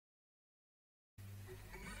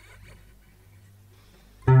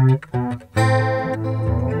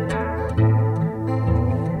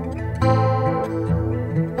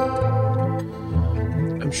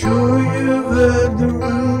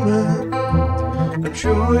I'm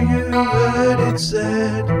sure you heard it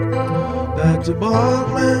said that a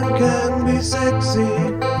bald man can be sexy.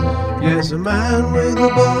 Yes, a man with a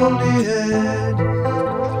baldy head.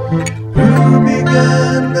 Who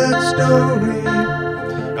began that story?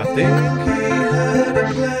 I think he had a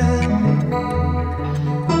plan.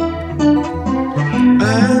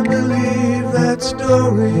 I believe that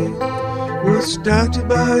story was started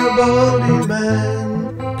by a baldy man.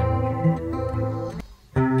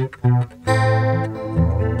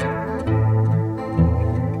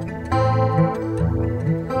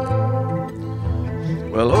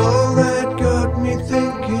 Well, all that got me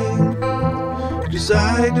thinking, 'cause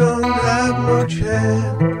I don't have much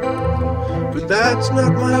hair. But that's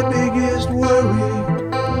not my biggest worry,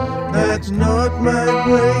 that's not my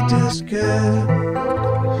greatest care.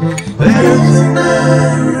 There's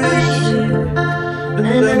another issue,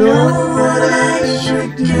 and I know what I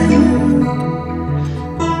should do.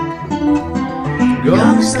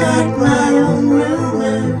 Gonna start my own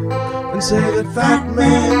rumor and say that fat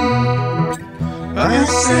men are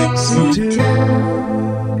sexy too.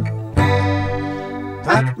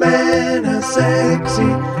 Fat men are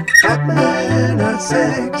sexy, fat men are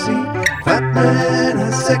sexy, fat men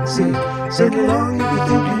are sexy. Sing along if you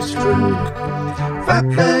think it's true. Fat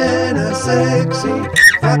men are sexy,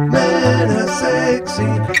 fat men are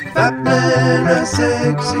sexy, fat men are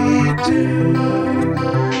sexy too.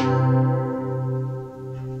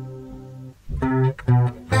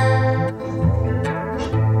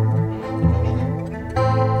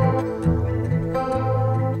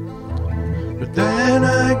 But then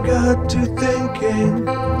I got to thinking,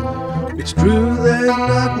 it's true there's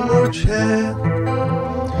not much hair,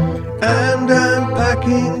 and I'm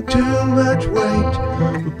packing too much weight,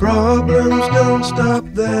 but problems don't stop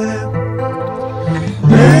there.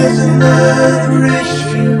 There's another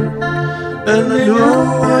issue, and I know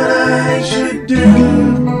what I should do.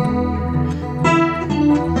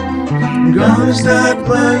 I'm gonna start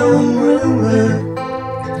my own rumor.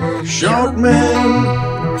 Short men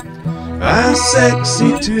are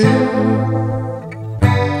sexy too.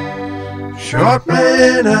 Short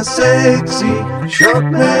men are sexy, short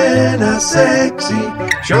men are sexy,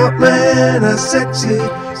 short men are sexy.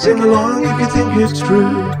 Sing along if you think it's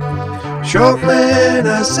true. Short men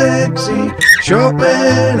are sexy, short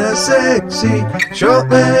men are sexy, short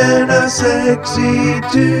men are sexy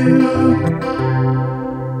too.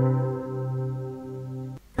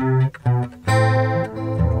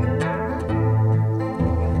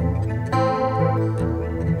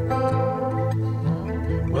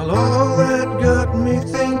 Well, all that got me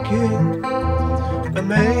thinking, I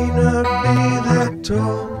may not be that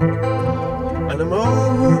tall, and I'm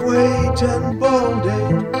overweight and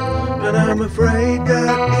balding, and I'm afraid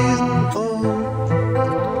that isn't all.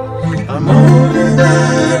 I'm older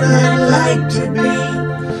than I'd like to be,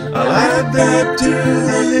 I'll add that to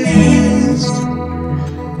the list.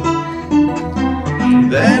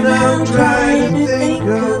 Then I'll try to think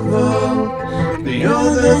of all the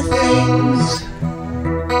other things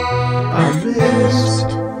I missed.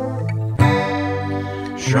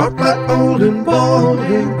 Short, fat, old and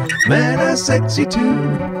balding, men are sexy too.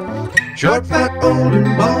 Short, fat, old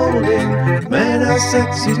and balding, men are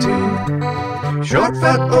sexy too. Short,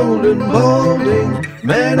 fat, old and balding,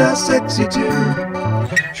 men are sexy too.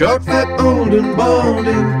 Short, fat, old and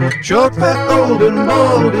balding, short, fat, old and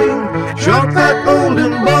balding, short, fat, old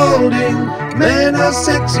and balding, men are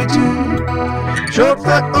sexy too. Short,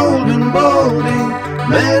 fat, old and balding,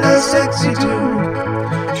 men are sexy too.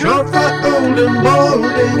 Short, fat, old and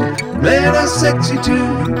balding, men are sexy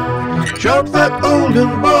too. Short, fat, old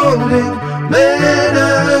and balding, men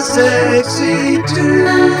are sexy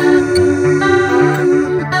too.